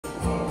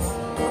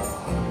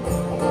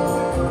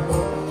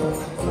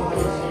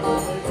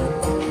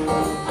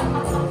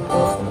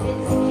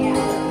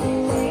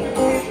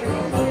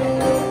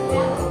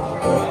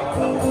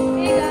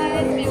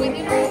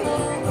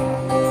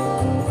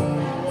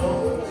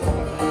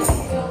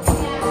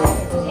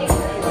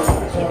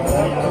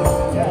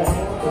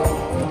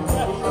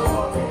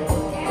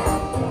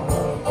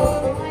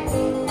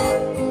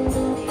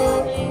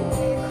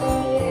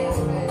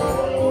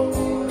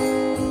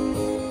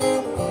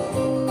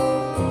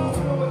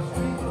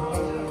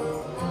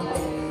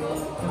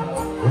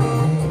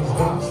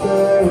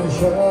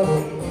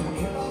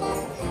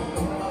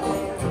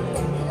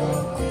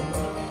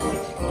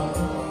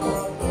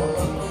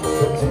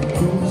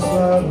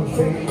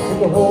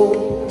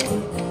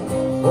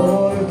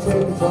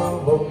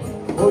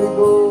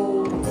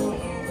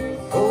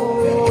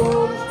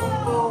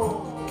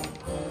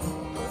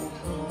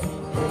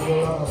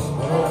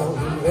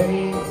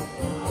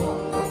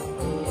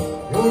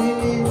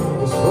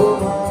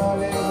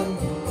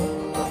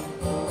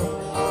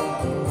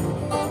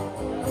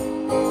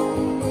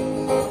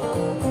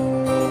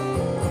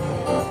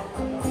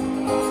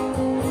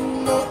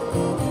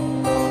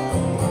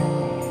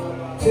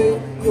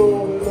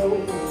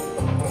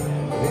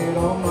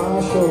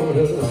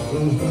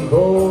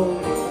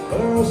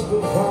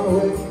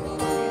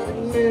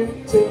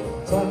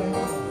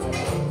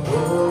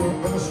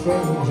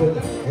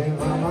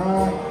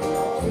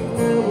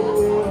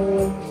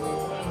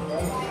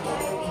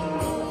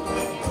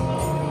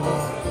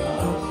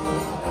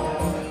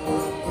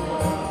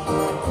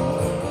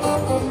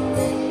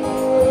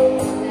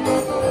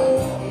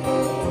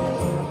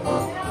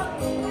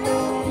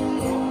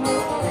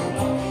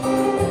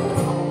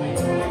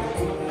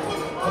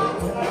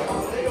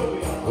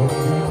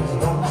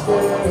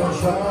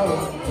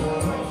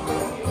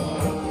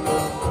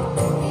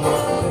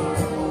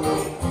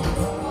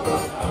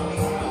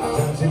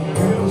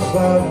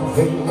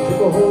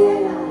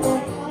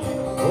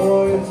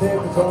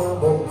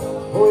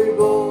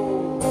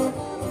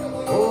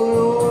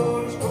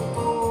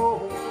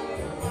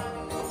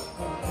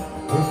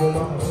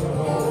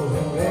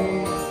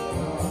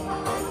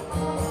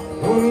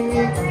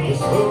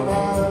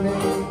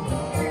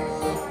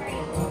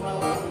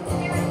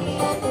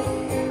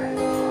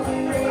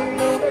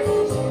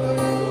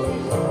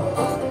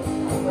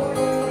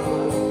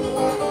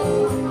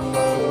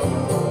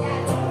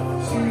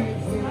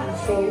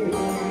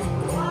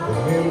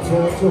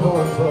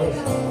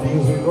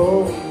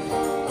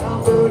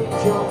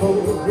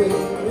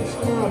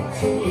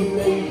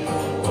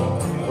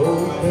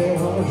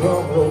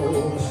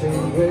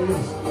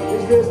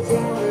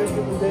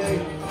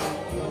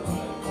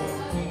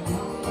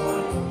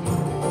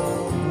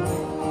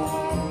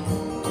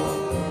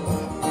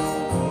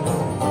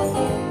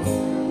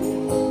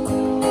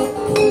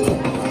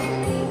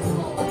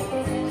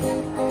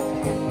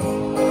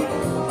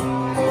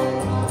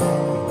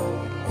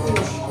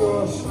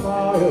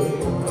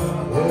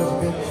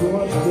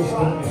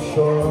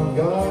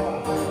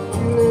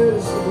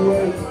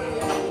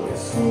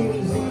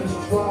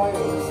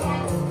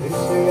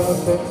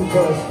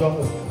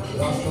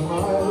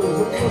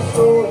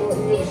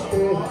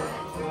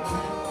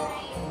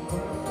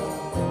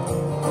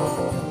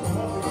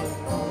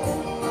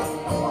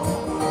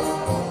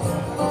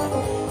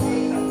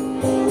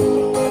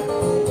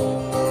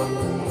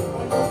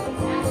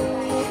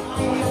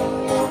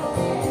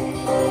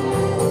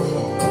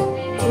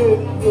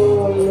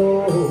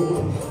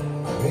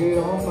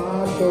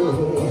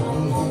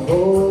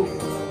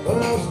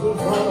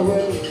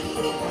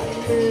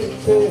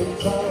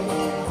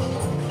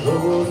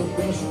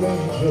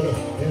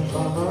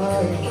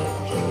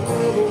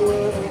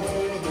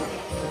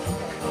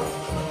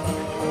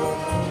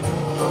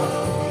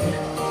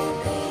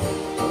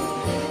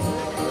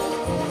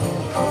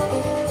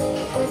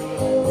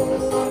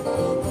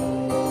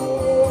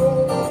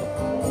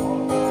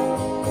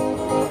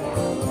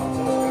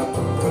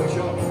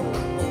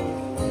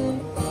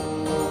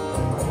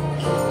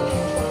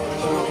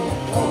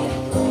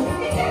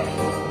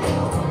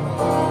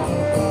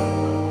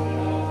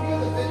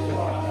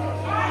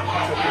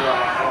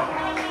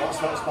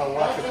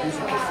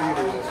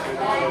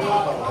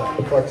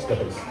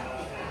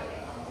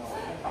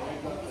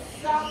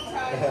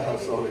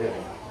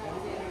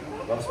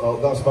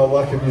That's my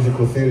lack of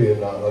musical theory in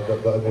that. I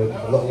mean,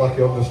 a little lack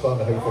of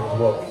understanding how things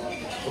work.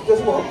 It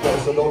does work, but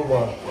it's a long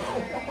one.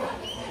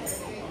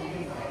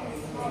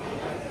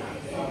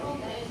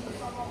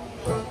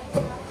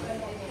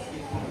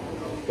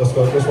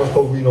 This one's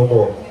called We No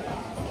More.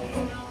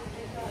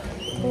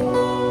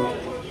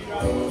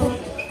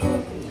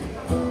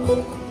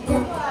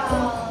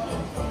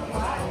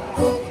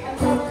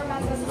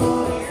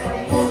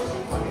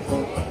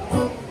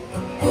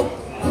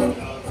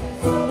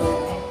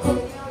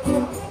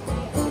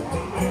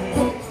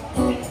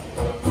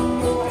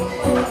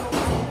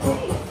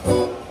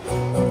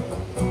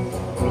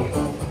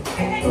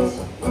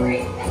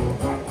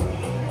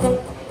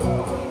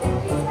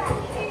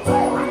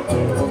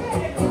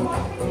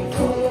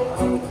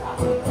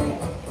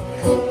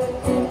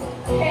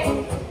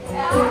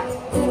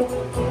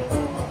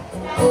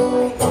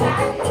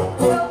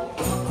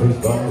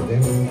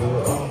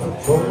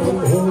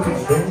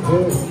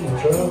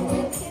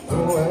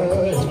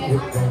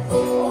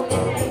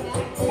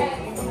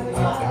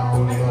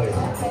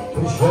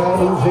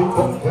 shadows they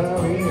don't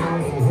carry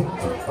anything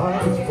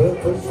like its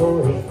purpose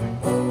or its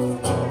name.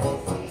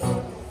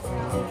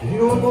 You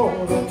don't know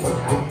that you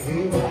can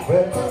give it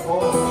credit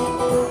for,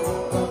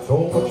 so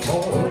much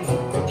more than you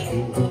can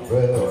give it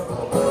credit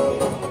for.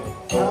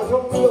 As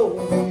on the road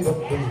made up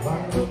his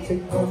mind to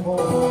take no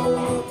more.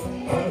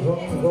 As on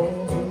the road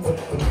made up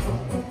his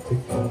mind to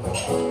take no more.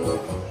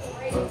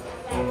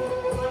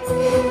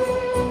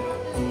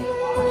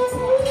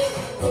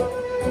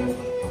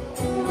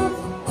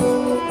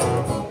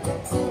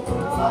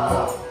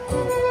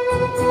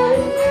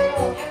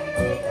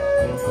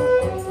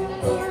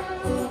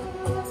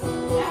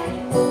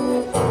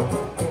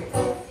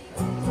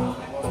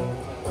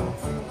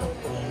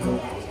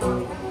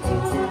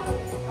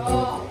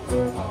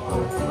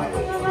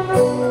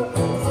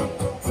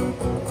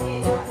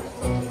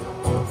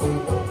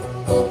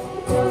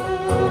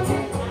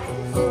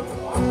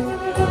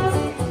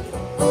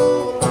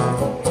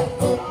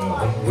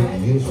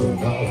 Years from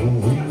now,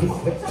 we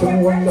reflect and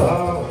wonder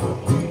how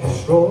we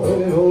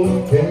destroyed all we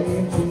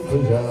came to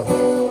possess.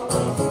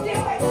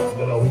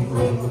 Now we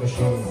use the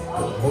machine,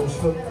 most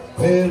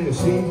familiar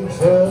seems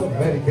have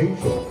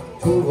medication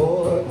to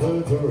avoid the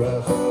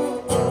duress.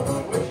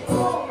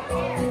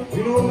 We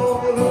know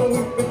more than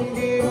we've been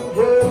given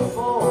credit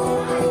for,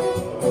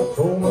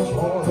 so much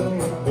more than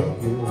we've been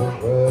given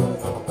credit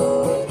for.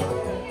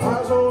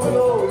 Eyes on the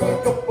door,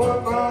 wake up our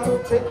mind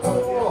and take the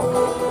walk.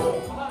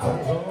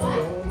 Eyes on the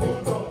door,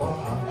 wake up our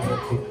mind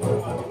and take the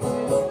walk.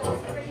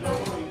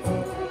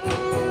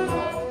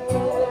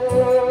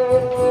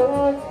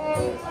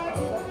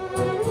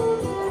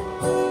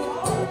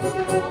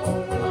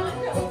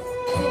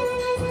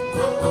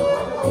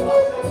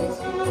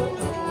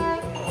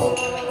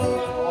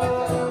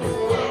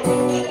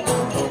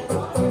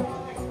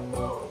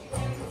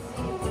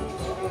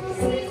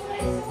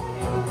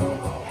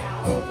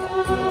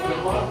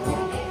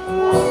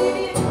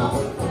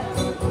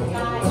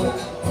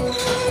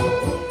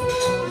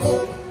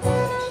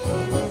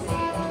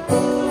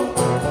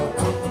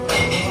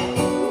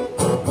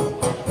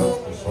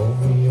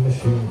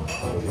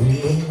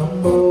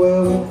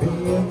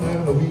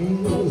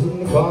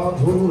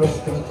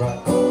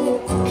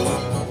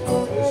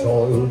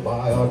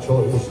 By our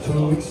choice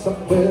to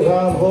accept with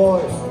our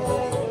voice,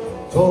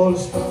 told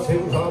us the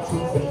tales our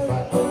truth and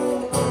fact.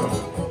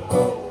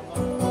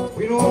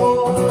 We know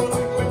more than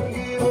we've been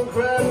given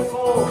credit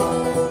for,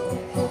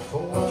 so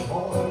much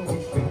more than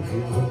we've been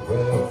given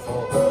credit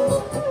for.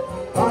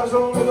 Eyes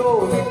on the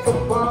door, make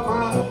up our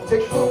mind,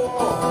 take the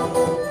walk.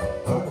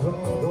 Eyes on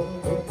the door,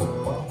 make up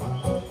our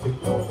mind, take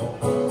the walk.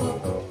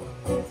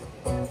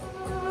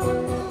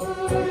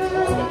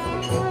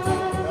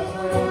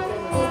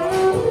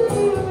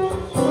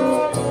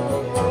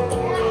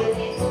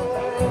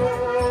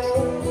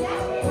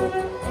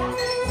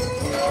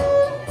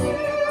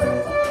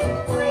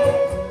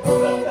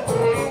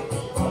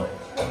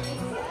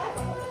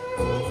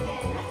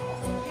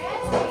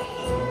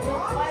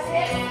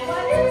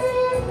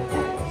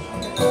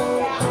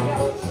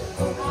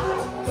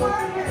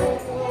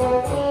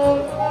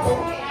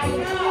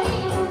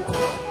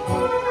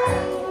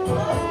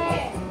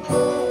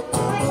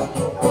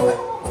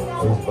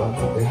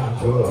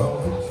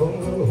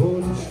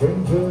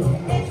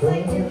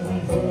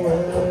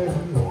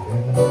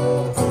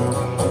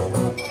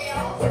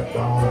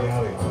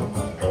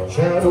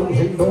 Shadows,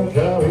 they don't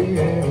carry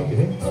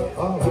anything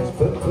of his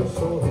purpose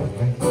or his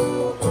name.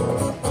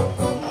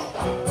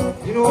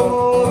 You know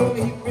more than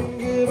he's been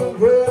given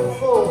credit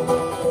for,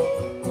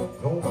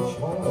 no much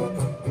more than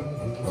he's been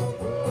given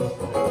credit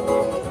for.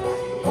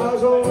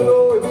 Eyes on the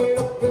door, he made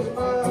up his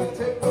mind to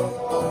take no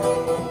more.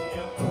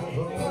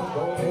 Eyes on the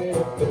door, he made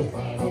up his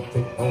mind to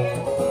take no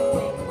more.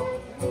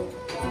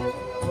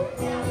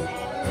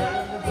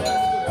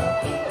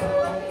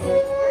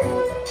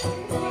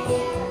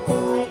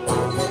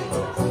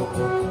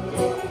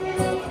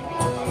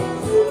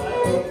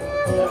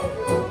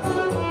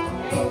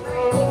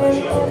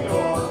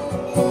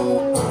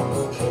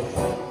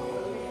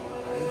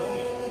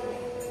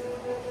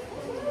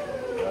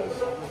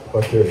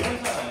 Thank you.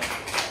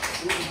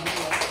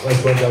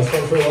 Nice one, guys.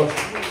 Thanks very much.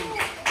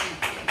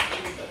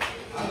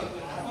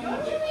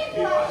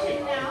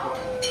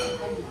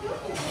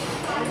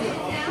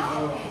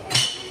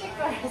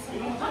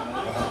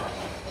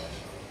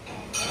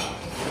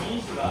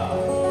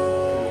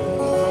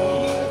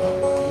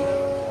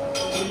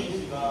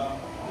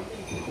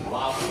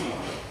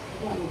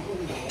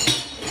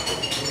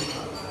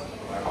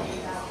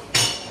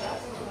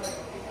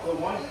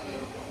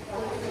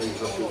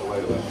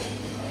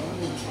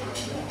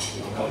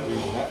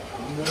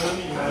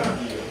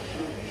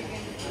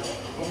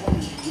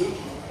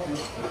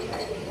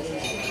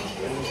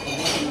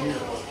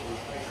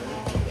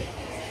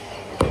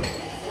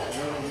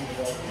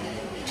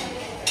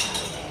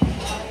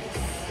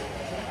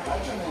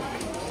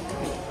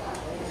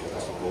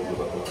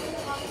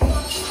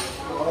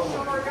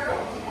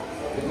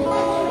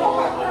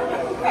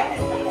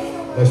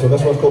 So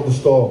this one's called The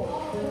Storm.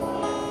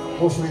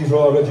 Most of these are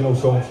our original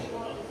songs.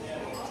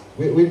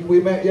 We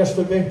met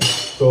yesterday.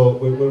 So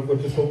we're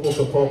just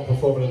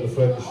performing at the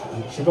French.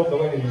 She don't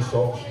know any of these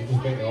songs, she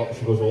just makes it up as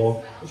she goes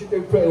along. And she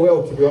did pretty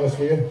well, to be honest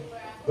with you.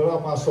 There are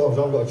my songs,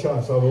 I've got a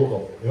chance, I wrote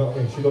them. You know what I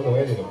mean? She don't know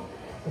any of them.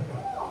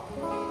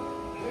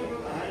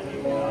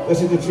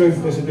 This is the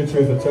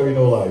truth, I tell you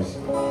no lies.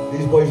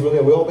 These boys were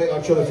there, we all met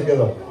each other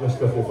together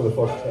yesterday for the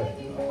first time.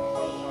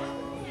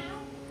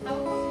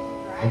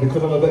 And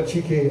because I'm a bit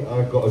cheeky,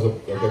 I got us a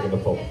gig in the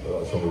pub,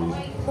 that's the only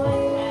reason.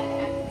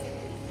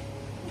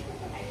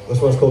 This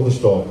one's called The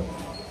Storm.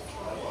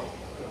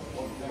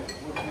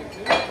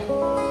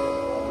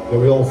 Yeah,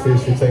 we all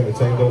face from time to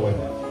time, don't we?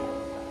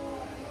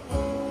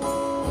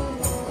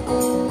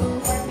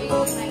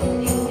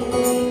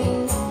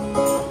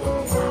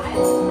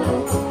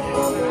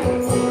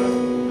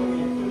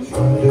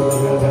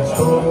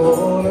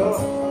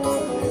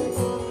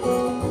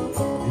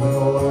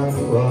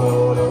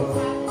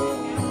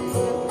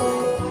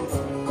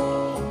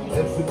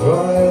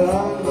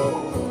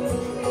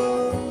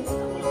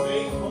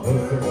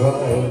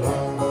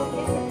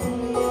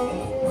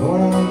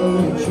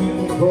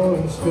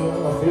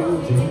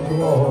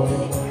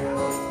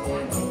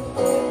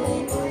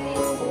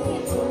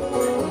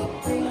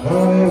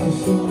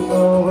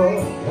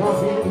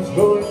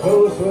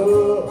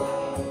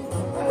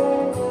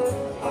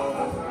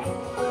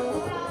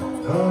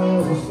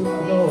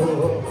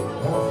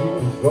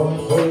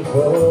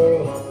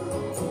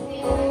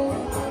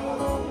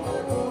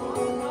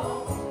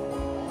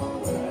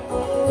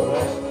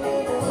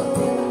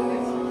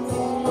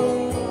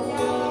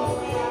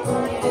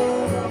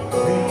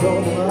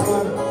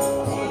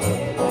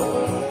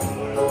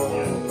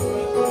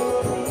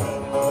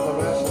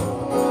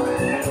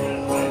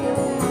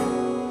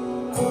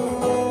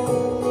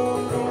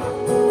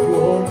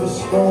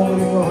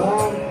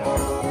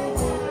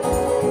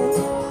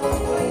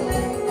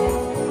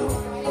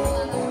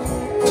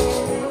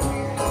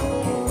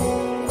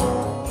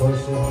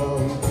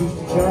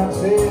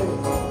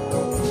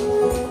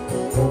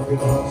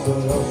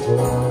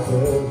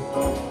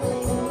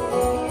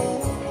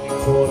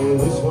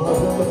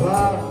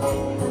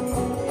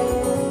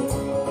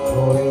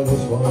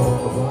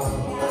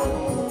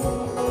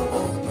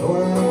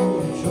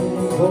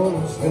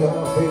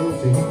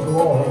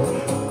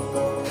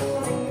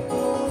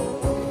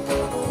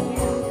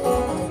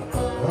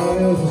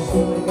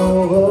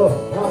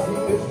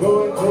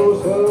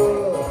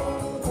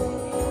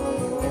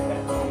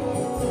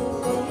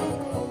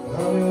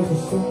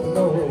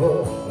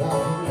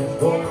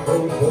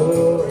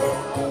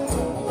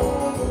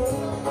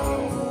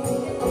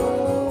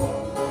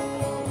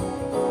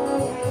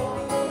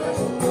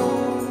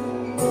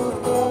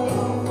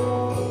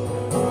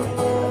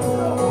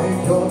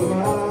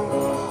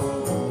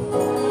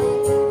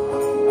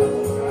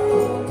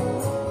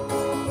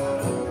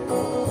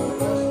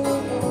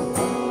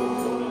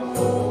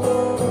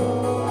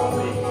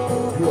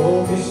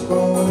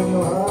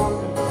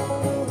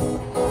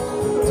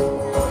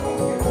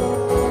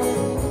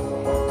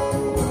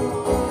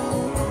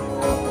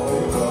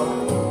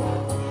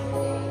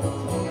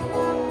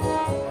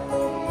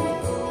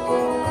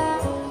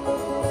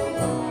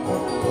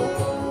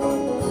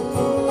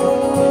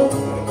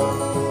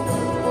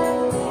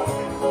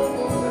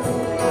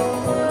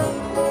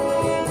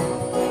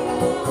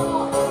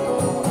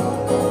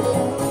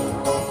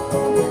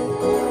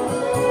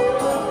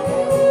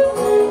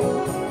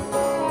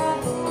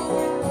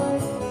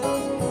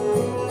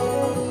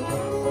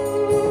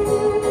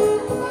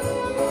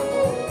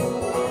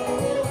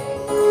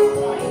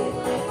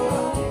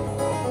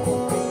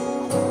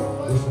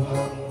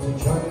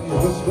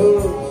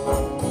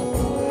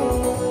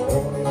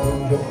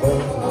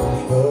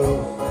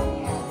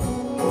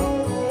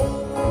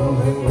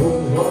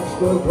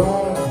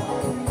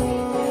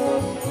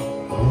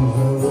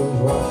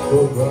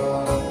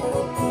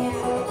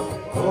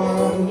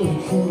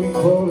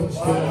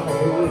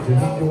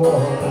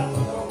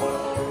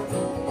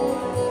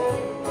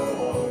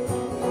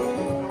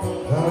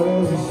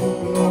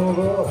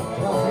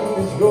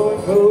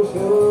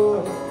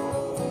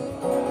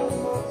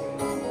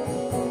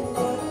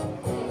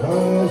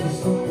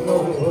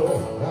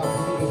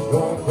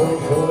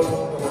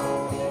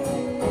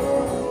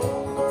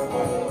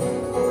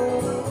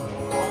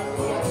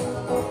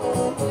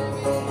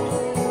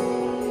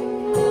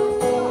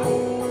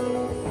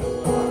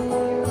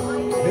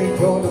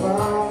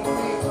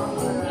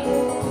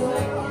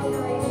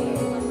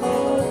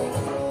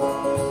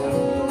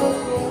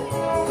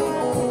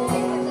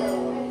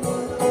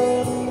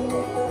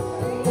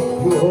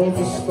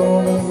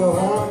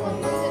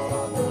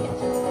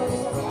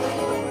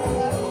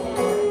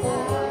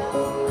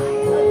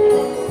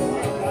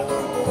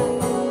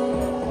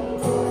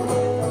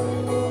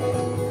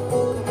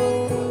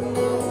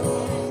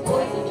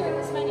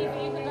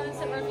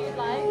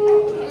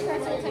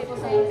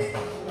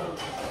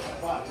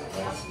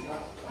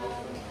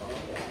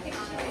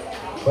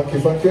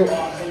 Thank you.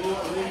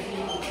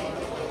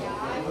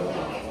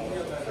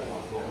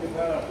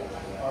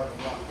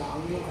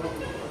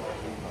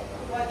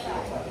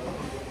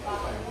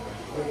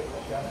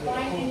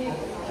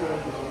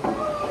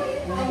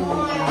 Come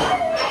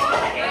on.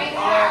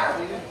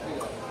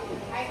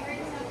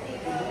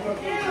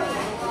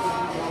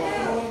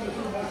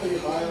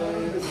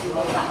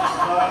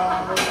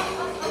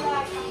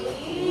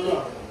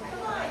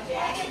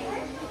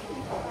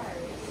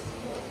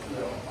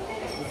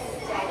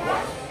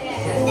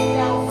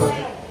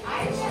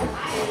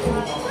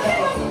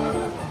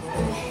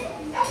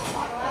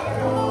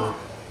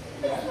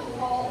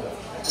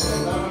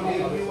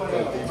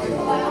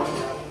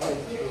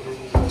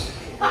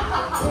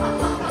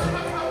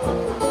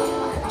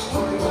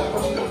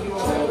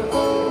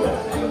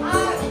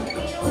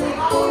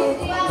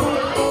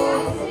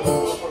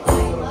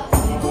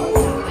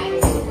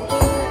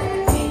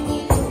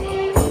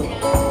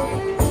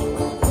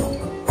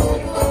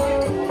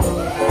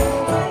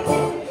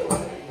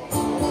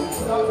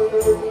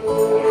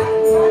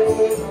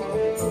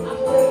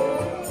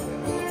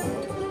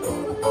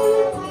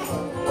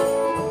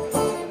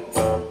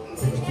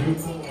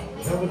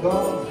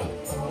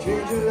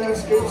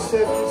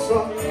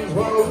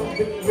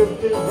 been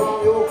drifting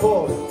from your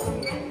course.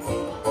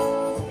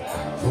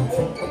 So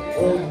take up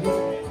all you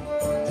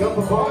need, jump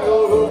upon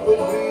your open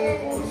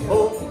wings,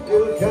 hope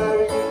you'll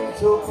carry you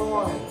till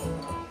morning.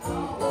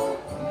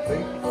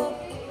 Think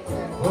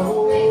no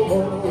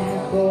more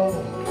you go,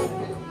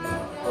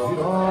 you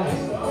don't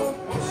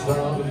the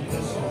sound of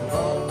this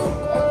song.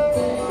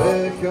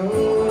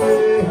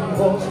 Beckoning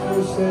voice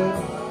will say,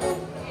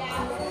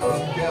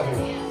 listen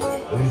carefully,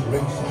 these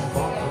races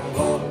far from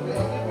gone.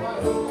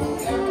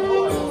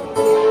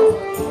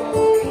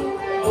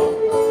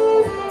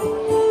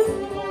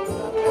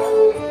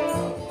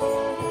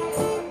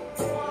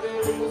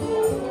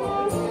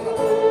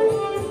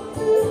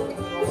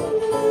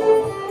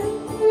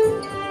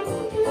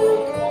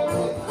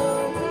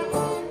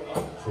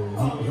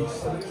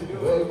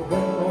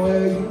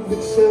 Where you've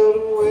excelled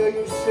and where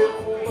you sit,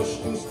 must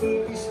you still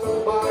be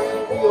stuck by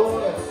and be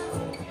honest?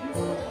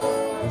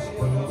 This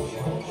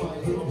punishment should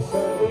give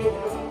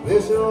yourself,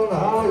 listen on the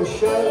higher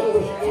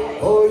shelf,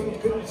 or you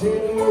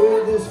continue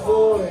with this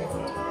falling.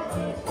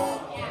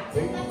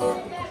 Think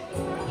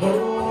no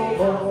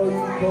more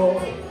you go,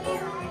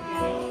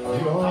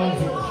 you don't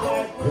hear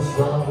the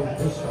sound of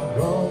this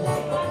drum.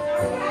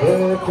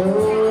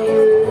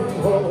 Beckoning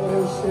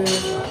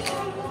voices,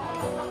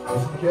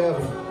 listen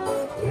carefully.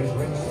 These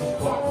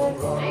races far from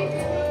wrong.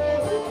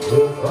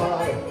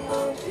 Goodbye.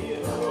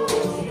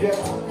 Forget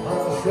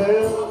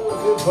myself.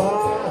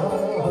 Goodbye.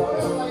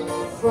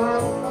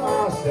 Find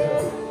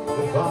myself.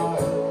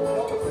 Goodbye.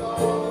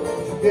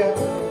 Forget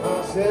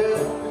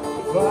myself.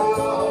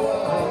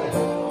 Goodbye.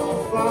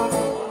 Find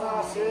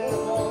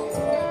myself.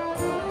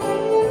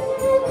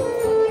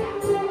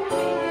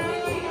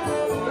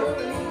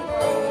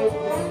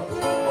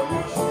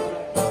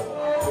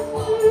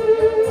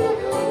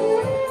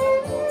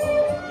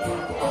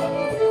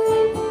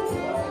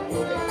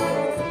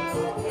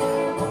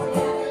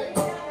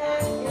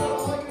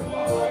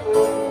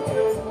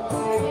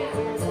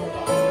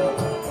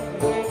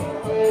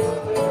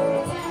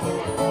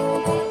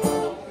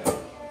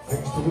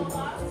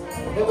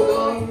 Never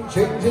gone,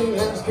 changing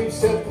landscapes,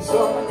 setting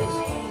songs,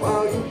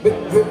 while you've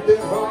been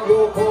drifting from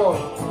your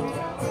course.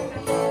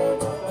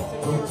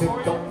 You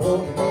take up all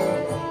you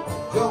need,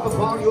 jump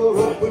upon your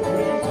upward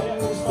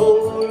wings, for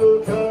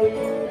you'll carry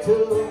you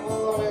till the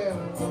morning.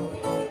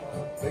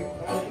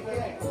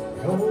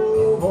 No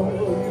more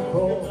you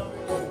call,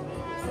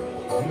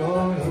 you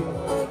don't hear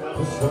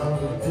the sound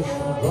of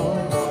distant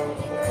drums,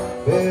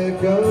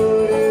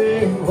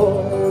 beckoning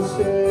voices.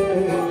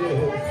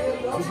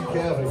 Listen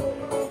carefully.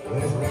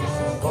 This race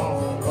is far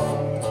from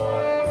wrong.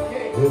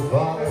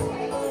 Goodbye.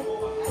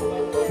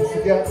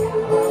 Forget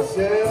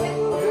myself.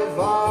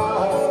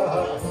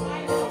 Goodbye.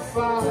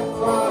 Find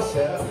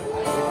myself.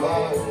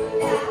 Goodbye.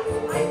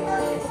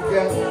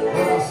 Forget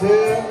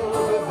myself.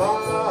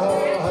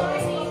 Goodbye.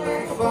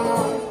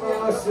 Find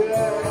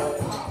myself.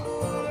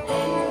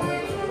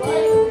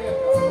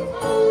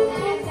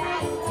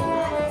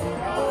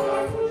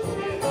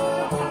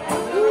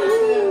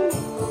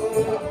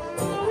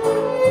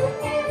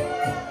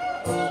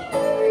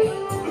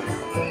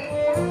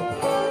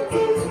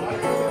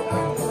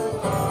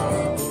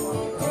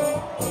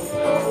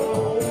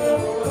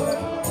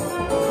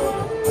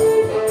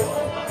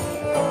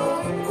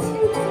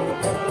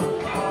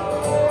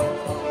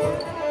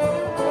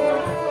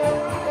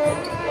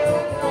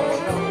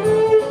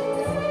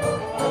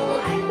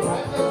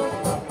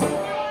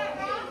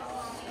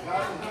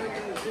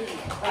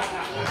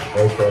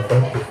 Okay,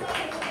 thank you.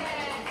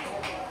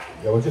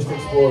 Yeah, we're just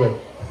exploring.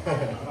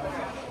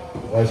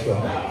 Nice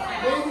one.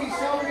 Maybe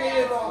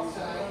someday about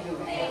time you'll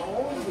be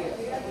home with it.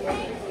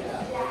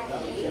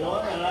 You know,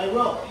 and I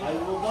will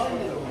buy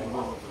you.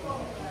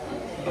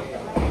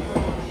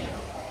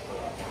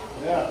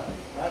 Yeah,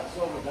 that's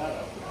over that.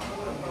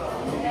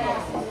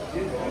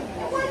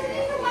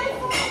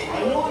 I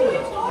know it.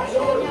 I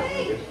know it.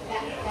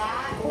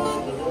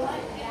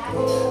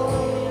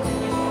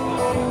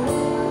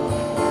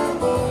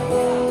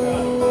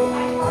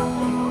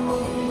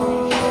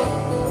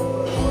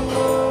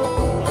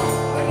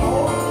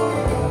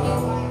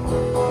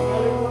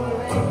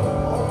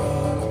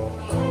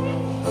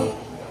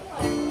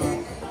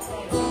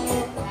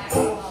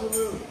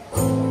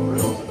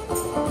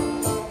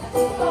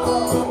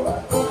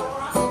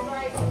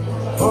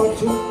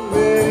 Too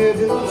many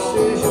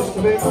decisions to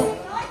make. I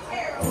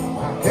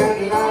can't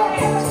deny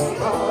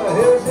my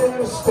head's in a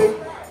state.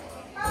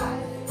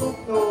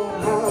 No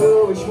matter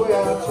which way I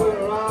turn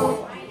around,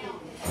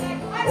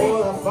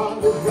 all I find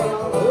is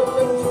ground,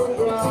 holding to the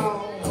ground.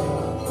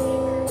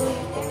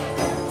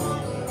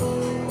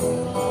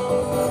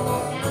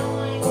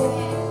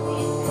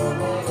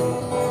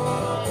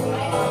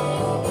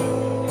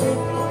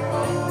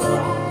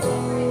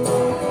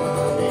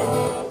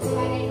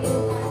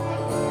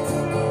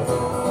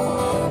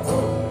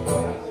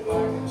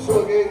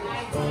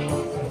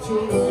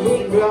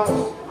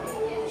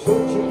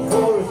 Searching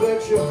for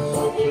reflections,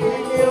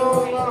 lead me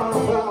on my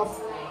path.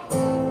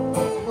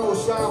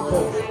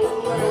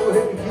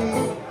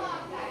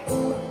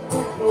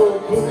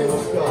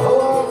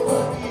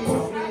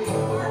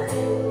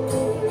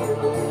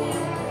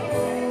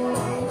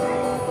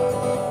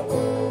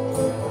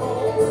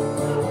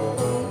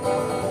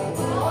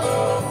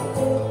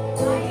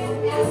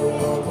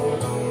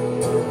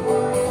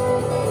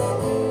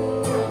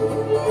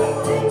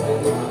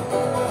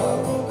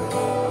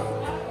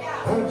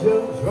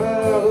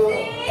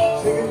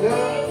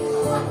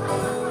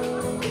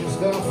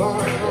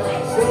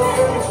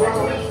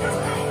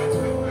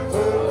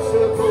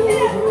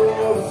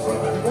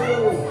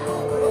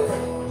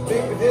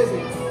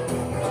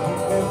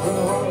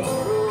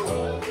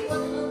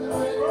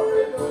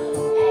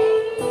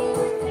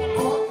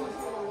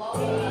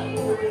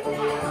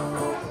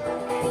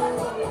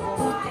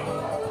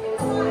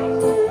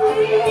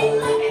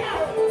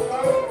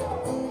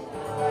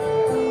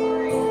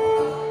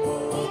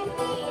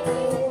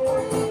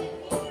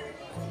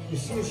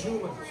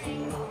 human.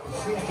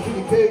 Seems to be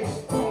the case.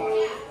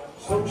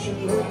 Social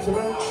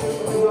interaction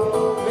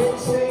may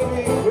save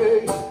me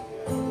grace.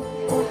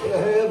 The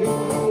heavy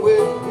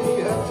weight we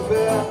have to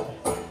bear.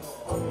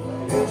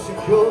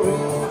 Insecurity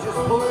just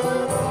pulling it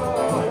out.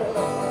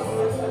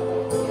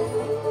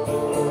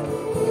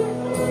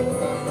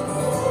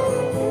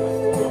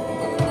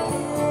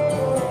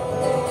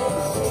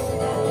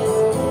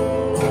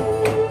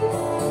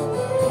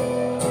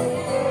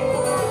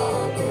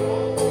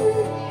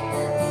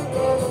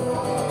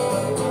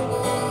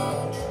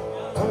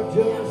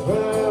 Just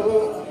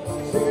rather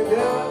sing it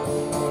down.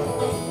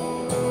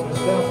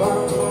 Instead of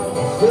finding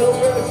myself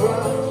very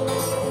trying.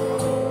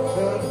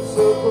 Turning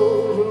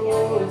circles and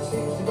all it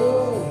seems to do.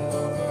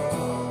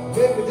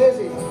 Make me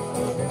dizzy.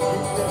 Makes me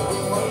step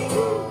too much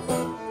through.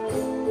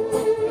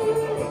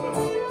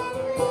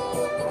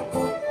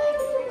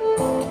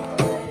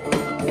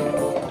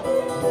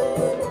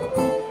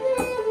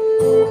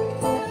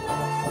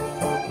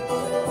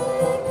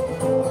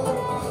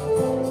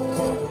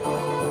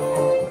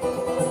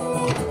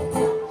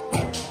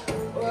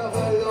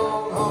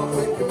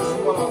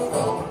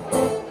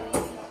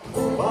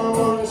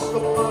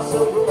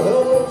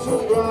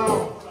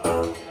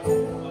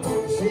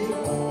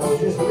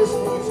 Just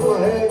listening to my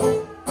head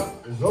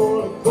is all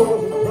that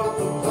causes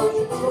problems. I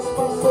should trust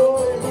my soul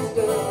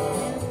instead.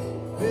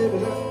 Maybe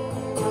then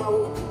I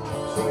will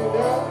sing it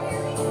down.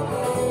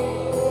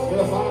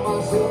 Till I find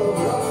myself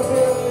lost in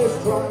this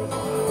track.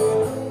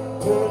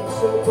 Turning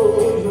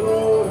circles and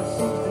all it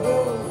seems to do.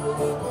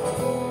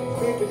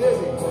 Keep me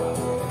dizzy.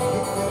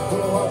 Keep me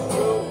from what's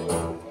true.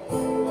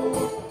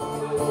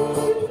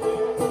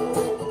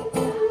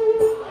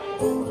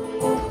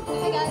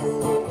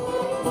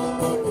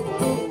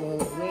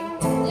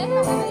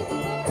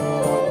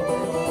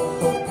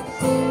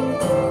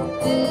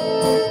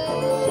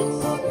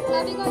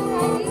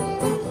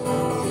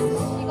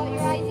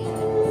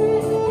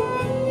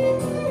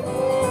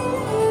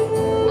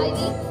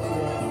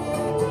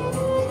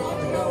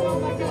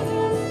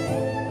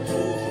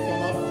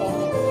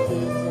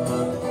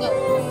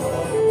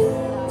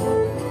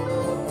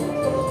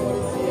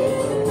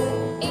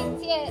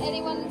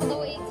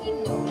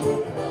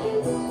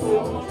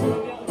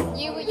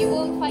 You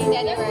won't find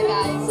anywhere,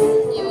 guys.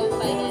 You won't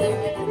find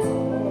anywhere.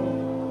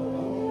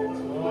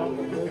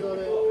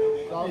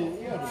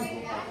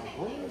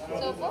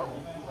 So far?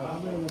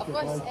 Of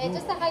course,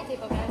 just a high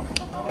table, guys.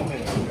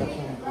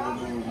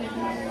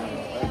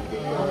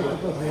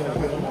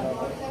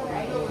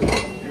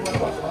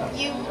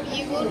 You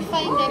won't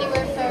find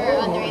anywhere for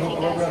under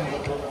 18, guys.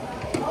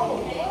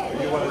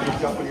 You want to do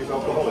Japanese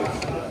alcoholics?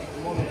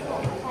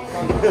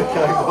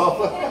 Okay,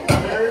 well.